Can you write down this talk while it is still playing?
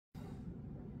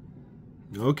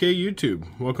Okay, YouTube,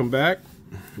 welcome back.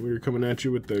 We're coming at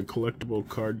you with the Collectible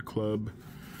Card Club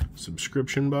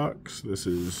subscription box. This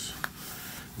is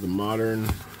the modern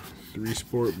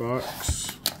 3-sport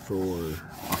box for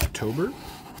October.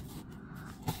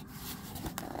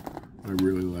 I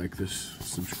really like this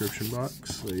subscription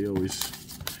box. They always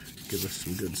give us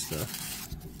some good stuff.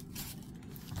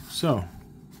 So,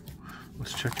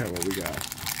 let's check out what we got.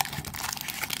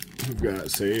 We've got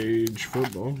Sage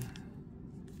Football.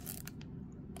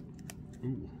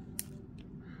 Ooh.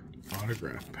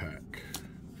 Autograph pack.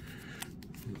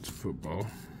 That's football.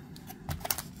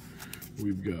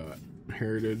 We've got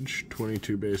Heritage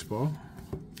 22 baseball.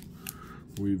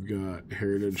 We've got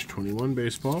Heritage 21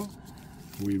 baseball.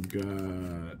 We've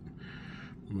got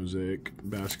Mosaic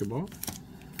basketball.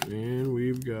 And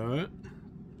we've got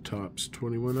Topps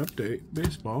 21 update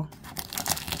baseball.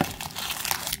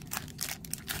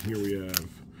 Here we have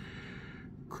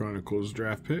Chronicles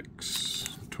draft picks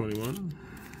 21.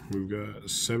 We've got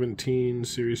 17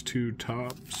 Series 2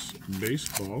 Topps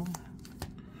baseball.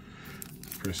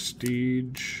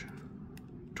 Prestige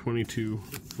 22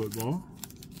 football.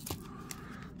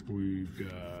 We've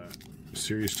got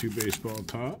Series 2 baseball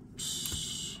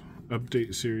Topps.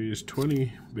 Update Series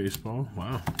 20 baseball.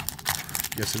 Wow.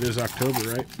 Guess it is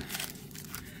October, right?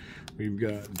 We've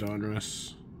got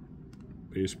Donruss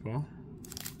baseball.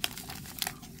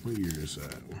 What year is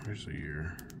that? Where's the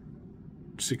year?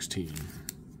 16.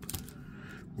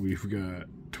 We've got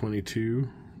 22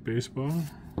 baseball.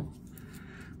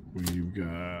 We've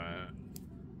got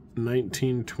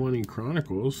 1920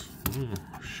 Chronicles. Oh,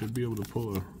 should be able to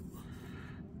pull a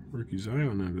rookie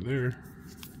Zion out of there.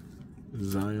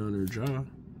 Zion or Ja. And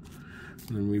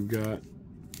then we've got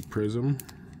Prism.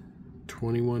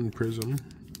 21 Prism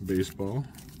baseball.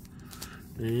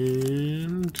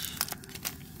 And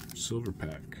Silver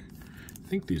pack. I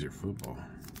think these are football.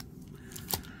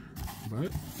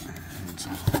 But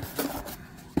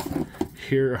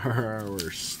here are our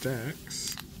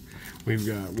stacks. We've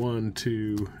got 1,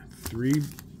 2, 3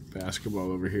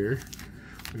 basketball over here.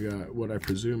 We got what I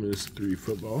presume is 3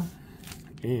 football.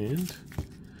 And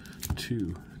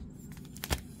 2,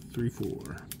 3,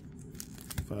 4,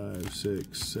 5,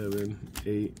 6, 7,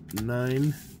 8,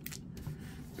 9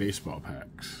 baseball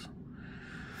packs.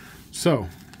 So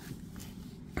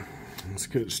let's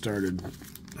get it started.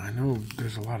 I know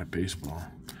there's a lot of baseball.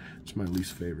 It's my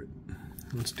least favorite.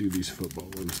 Let's do these football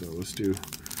ones though. Let's do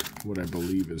what I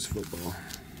believe is football.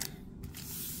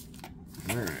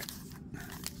 Alright.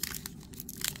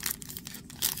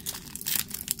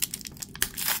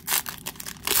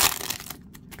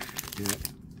 Yep.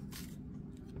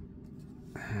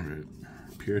 Alright.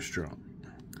 Pierre Strong.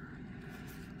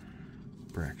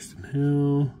 Braxton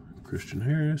Hill. Christian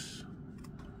Harris.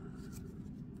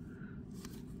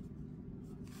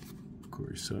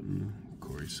 Corey Sutton,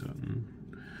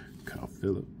 Kyle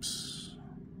Phillips,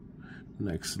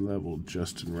 Next Level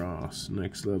Justin Ross,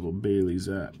 Next Level Bailey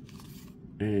Zapp,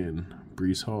 and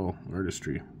Brees Hall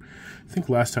Artistry. I think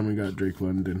last time we got Drake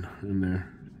London in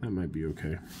there. That might be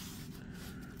okay.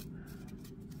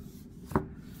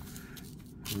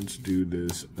 Let's do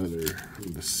this other,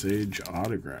 the Sage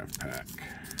Autograph pack.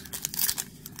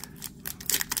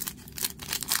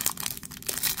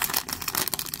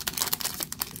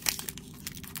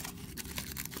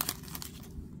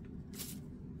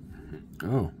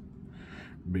 Oh,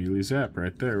 Bailey Zapp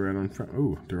right there, right on front.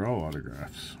 Oh, they're all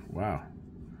autographs. Wow.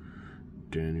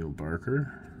 Daniel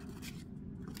Barker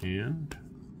and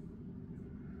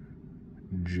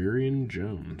Jerian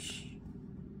Jones.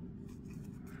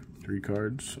 3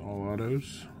 cards, all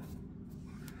autos.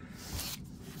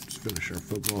 Let's finish our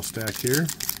football stack here.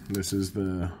 This is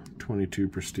the 22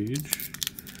 Prestige.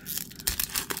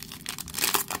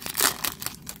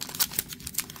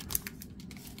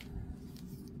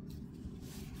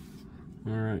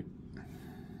 Alright,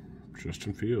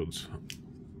 Justin Fields.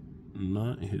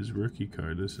 Not his rookie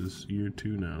card. This is year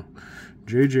 2 now.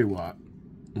 J.J. Watt.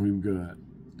 We've got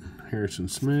Harrison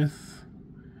Smith,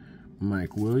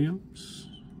 Mike Williams,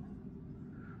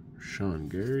 Sean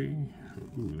Gary.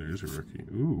 Ooh, there's a rookie.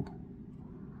 Ooh.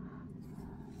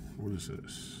 What is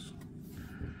this?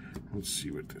 Let's see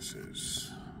what this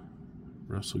is.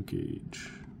 Russell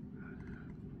Gage.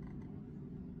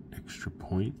 Extra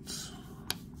points.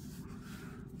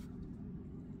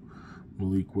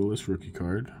 Malik Willis rookie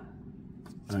card.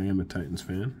 I am a Titans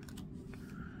fan.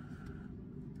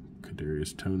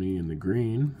 Kadarius Toney in the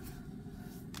green.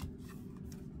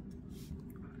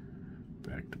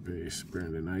 Back to base.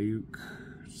 Brandon Ayuk,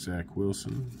 Zach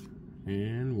Wilson,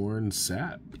 and Warren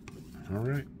Sapp. All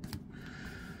right,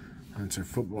 that's our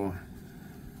football.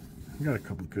 We got a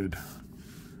couple good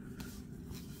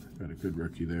Got a good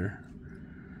rookie there.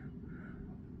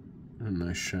 A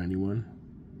nice shiny one.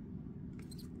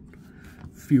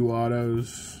 Few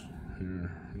autos.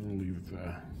 Here, I'll leave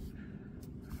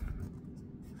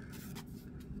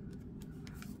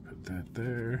put that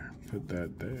there. Put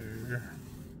that there.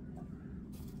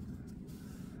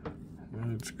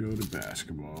 Let's go to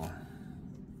basketball.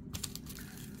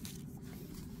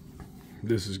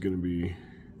 This is going to be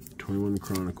 21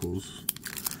 Chronicles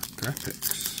draft picks.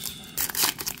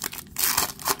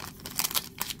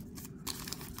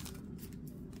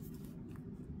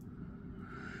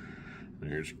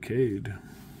 There's Cade.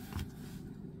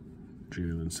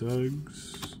 Jalen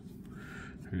Suggs.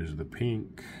 Here's the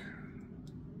pink.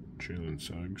 Jalen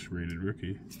Suggs, rated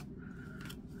rookie.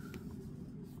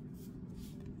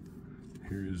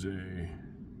 Here's a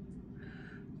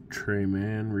Trey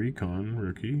Mann Recon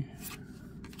rookie.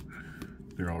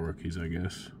 They're all rookies, I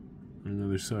guess.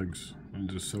 Another Suggs.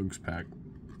 It's a Suggs pack.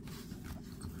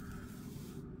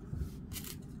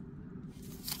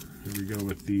 Here we go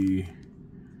with the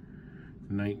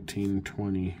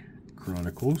 1920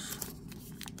 Chronicles.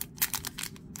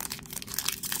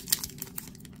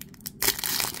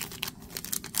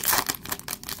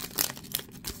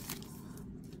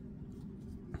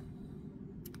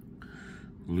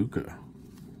 Luka.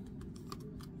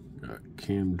 Got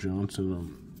Cam Johnson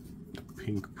on the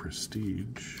pink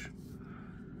Prestige.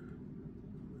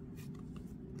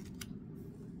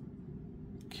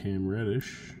 Cam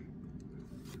Reddish.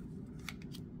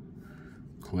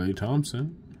 Klay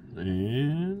Thompson.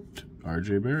 And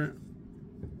RJ Barrett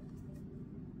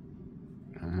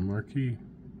on the marquee.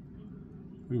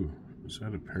 Ooh, is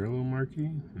that a parallel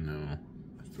marquee? No,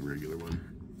 it's the regular one.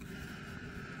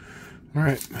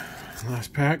 Alright,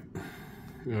 last pack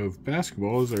of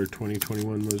basketball is our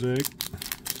 2021 Mosaic.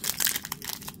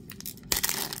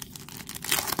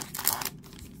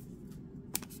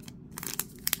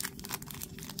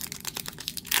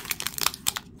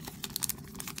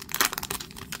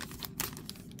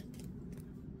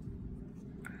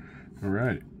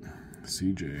 Alright,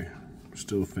 CJ,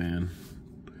 still a fan.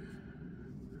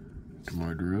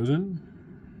 DeMar DeRozan,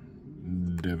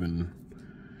 Devin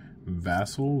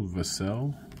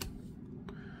Vassell,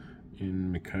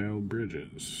 and Mikal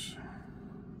Bridges.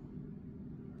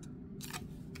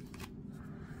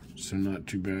 So not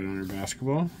too bad on our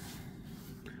basketball.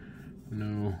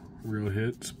 No real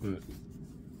hits, but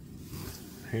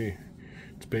hey,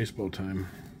 it's baseball time.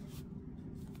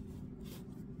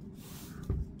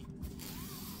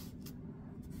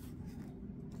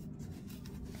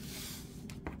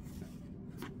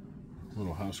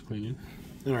 Little house cleaning.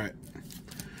 All right,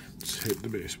 let's hit the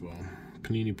baseball.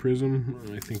 Panini Prism.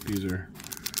 I think these are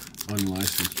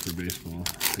unlicensed for baseball.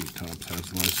 I think Topps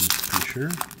has licensed for sure,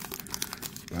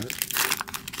 but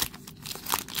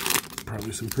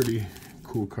probably some pretty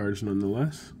cool cards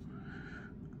nonetheless.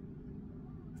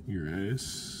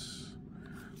 Urias.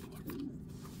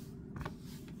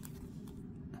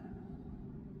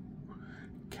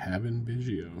 Kevin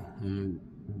Biggio on the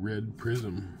red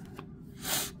Prism.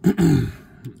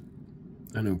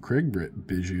 I know Craig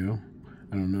Biggio.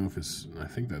 I don't know if it's, I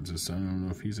think that's his son. I don't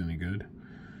know if he's any good.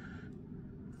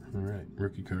 Alright,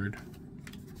 rookie card.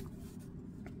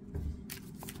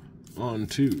 On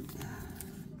to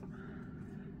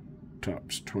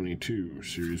Topps 22,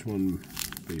 Series 1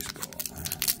 Baseball.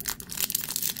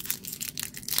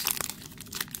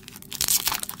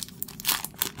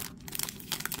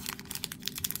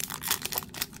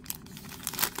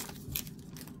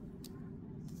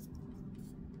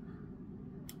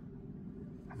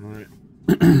 Alright.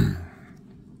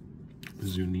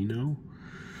 Zunino.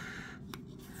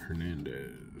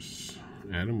 Hernandez.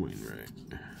 Adam Wainwright.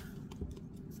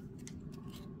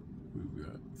 We've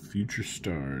got Future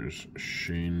Stars.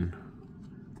 Shane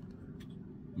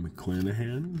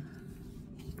McClanahan.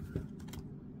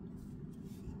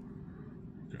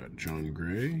 Got John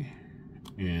Gray.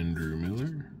 Andrew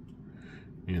Miller.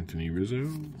 Anthony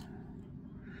Rizzo.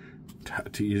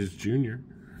 Tatis Jr.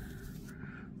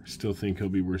 Still think he'll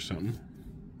be worth something.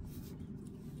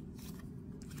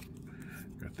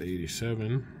 Got the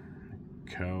 87,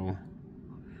 Cal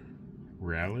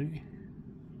Raleigh.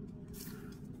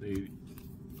 The 80,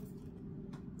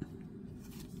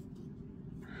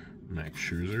 Max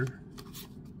Scherzer,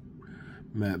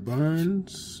 Matt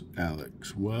Barnes,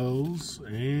 Alex Wells,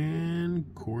 and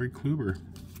Corey Kluber.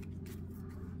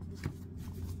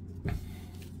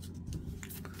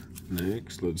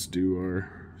 Next, let's do our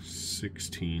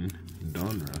 16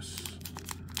 Donruss.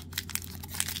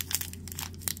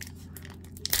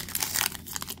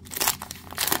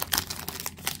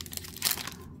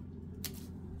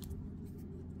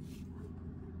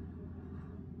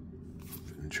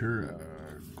 Ventura,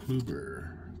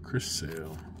 Kluber, Chris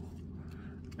Sale,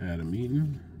 Adam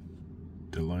Eaton,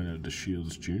 Delino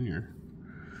DeShields Jr.,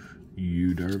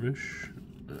 Yu Darvish,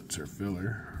 that's our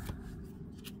filler.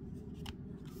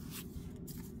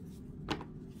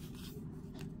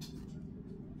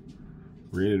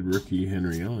 Rated rookie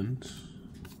Henry Owens,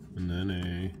 and then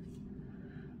a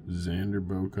Xander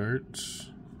Bogaerts.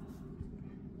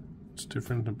 What's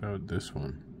different about this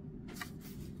one?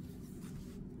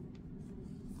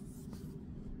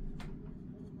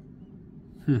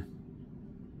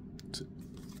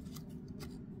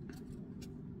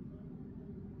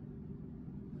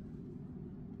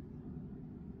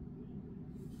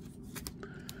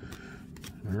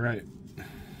 All right.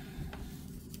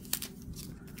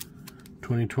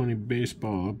 2020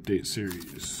 Baseball Update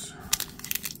Series.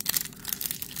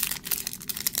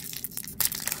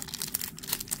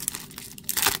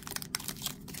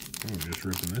 Oh, we're just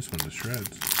ripping this one to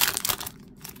shreds.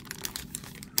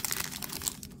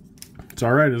 It's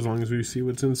alright as long as we see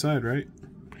what's inside, right?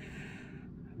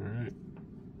 Alright.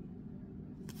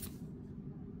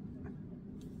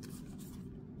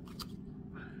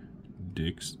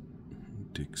 Dixon.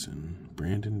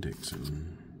 Brandon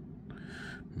Dixon.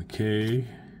 McKay.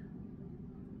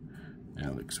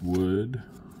 Alex Wood.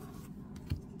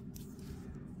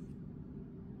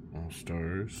 All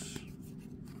Stars.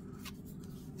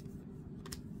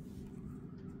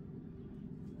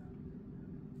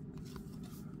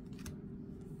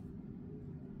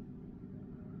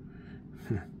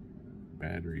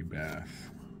 Battery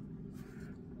Bath.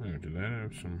 Oh, did that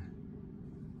have some?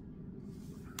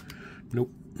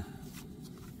 Nope.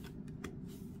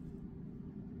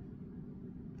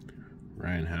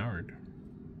 Ryan Howard.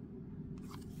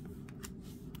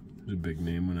 It was a big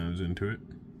name when I was into it.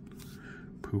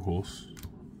 Pujols.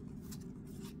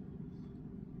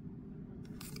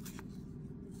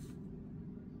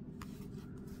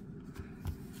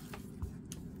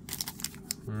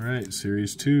 All right,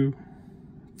 Series 2.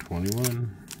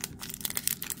 21.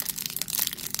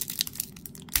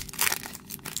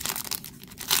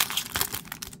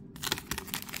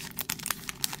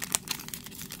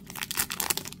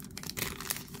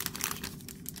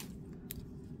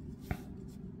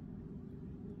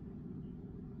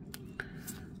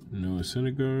 Noah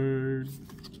Syndergaard.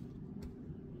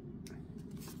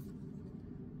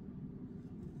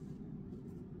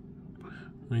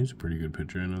 Well, he's a pretty good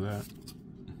pitcher, I know that.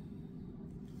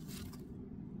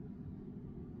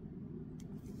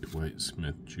 Dwight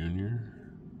Smith Jr.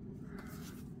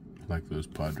 I like those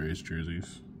Padres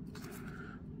jerseys.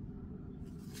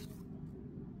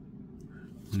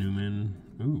 Newman.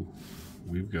 Ooh,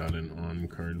 we've got an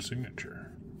on-card signature.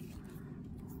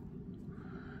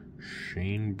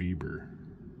 Shane Bieber.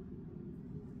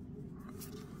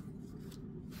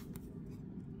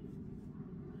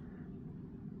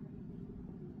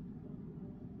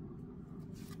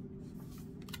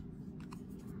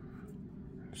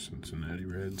 Cincinnati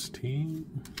Reds team.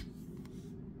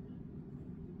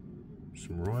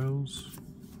 Some Royals.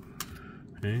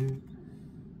 Hey.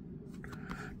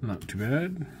 Not too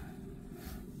bad.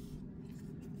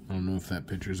 I don't know if that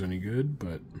pitcher's any good,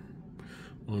 but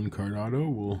on card auto,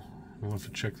 we'll have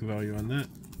to check the value on that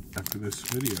after this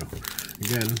video.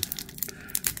 Again,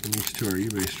 links to our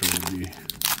eBay store will be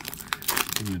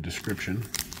in the description.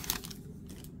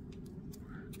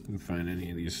 You can find any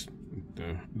of these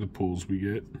the pulls we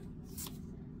get.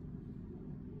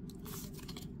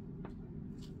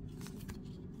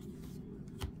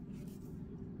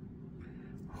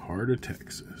 Heart of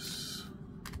Texas.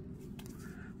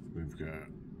 We've got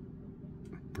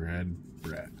Brad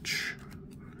Bratch.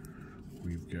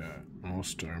 We've got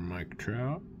All-Star Mike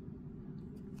Trout.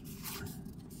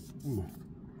 Ooh.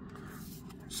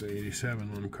 Say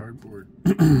 87 on cardboard.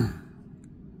 Is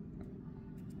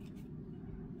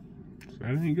that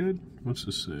any good? What's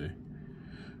this say?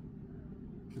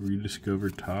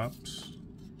 Rediscovered Tops.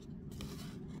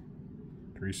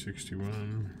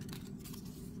 361.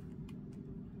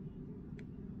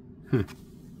 Put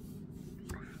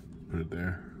it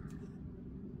there.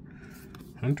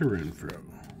 Hunter Renfroe.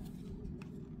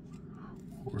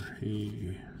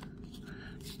 Jorge,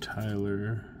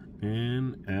 Tyler,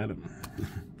 and Adam.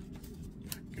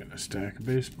 Got a stack of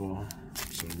baseball.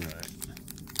 That's all right.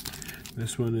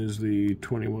 This one is the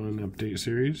 21 update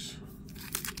series.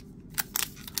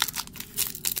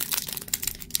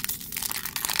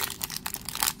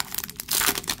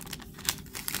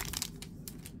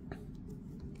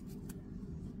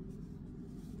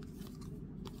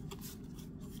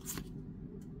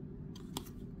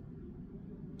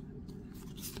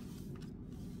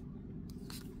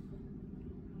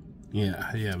 Yeah,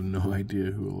 I have no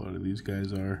idea who a lot of these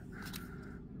guys are.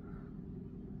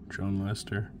 John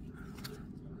Lester.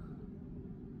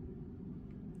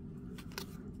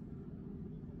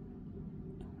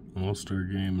 All-Star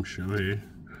Game Shohei.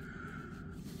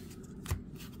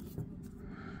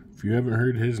 If you haven't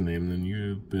heard his name, then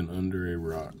you've been under a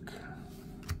rock.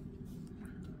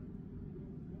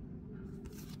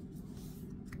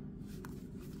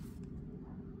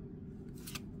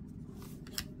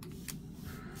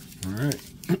 All right.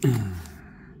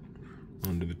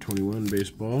 On to the 21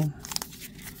 baseball.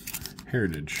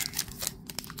 Heritage.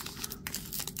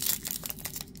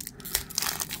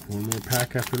 One more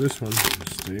pack after this one.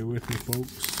 Stay with me,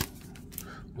 folks.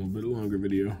 A little bit longer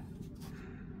video.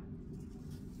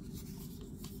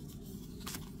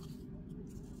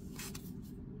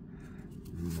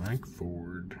 Mike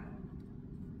Ford.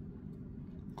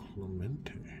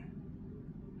 Clemente.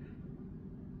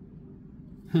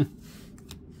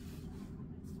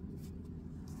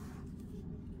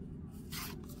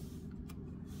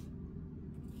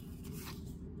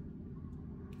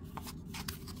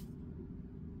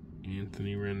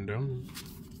 Anthony Rendon.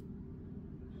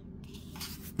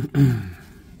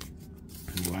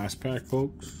 And last pack,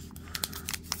 folks.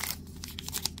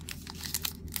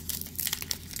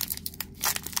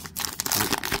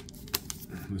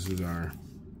 This is our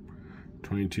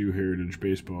 22 Heritage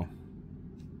Baseball.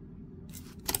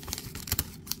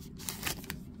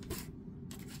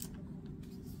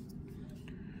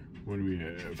 What do we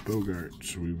have?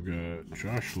 Bogarts. We've got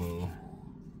Josh Lowe,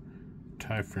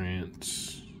 Ty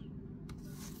France,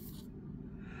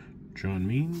 John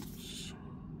Means,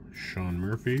 Sean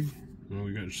Murphy. Oh,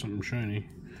 we got something shiny.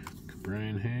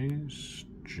 Brian Hayes,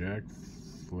 Jack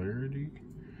Flaherty.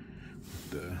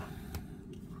 The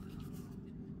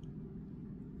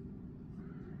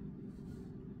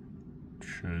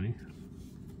shiny.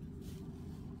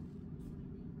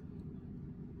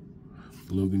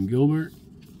 Logan Gilbert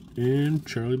and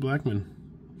Charlie Blackmon.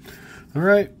 All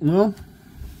right, well,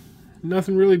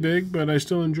 nothing really big, but I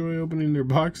still enjoy opening their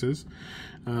boxes.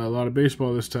 A lot of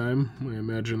baseball this time. I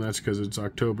imagine that's because it's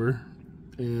October,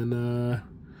 and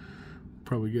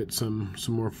probably get some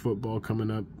more football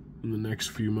coming up in the next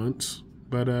few months.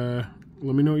 But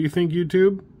let me know what you think,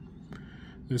 YouTube.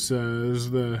 This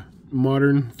is the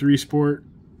modern 3-sport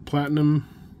platinum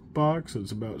box.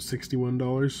 It's about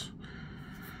 $61.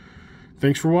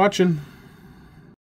 Thanks for watching.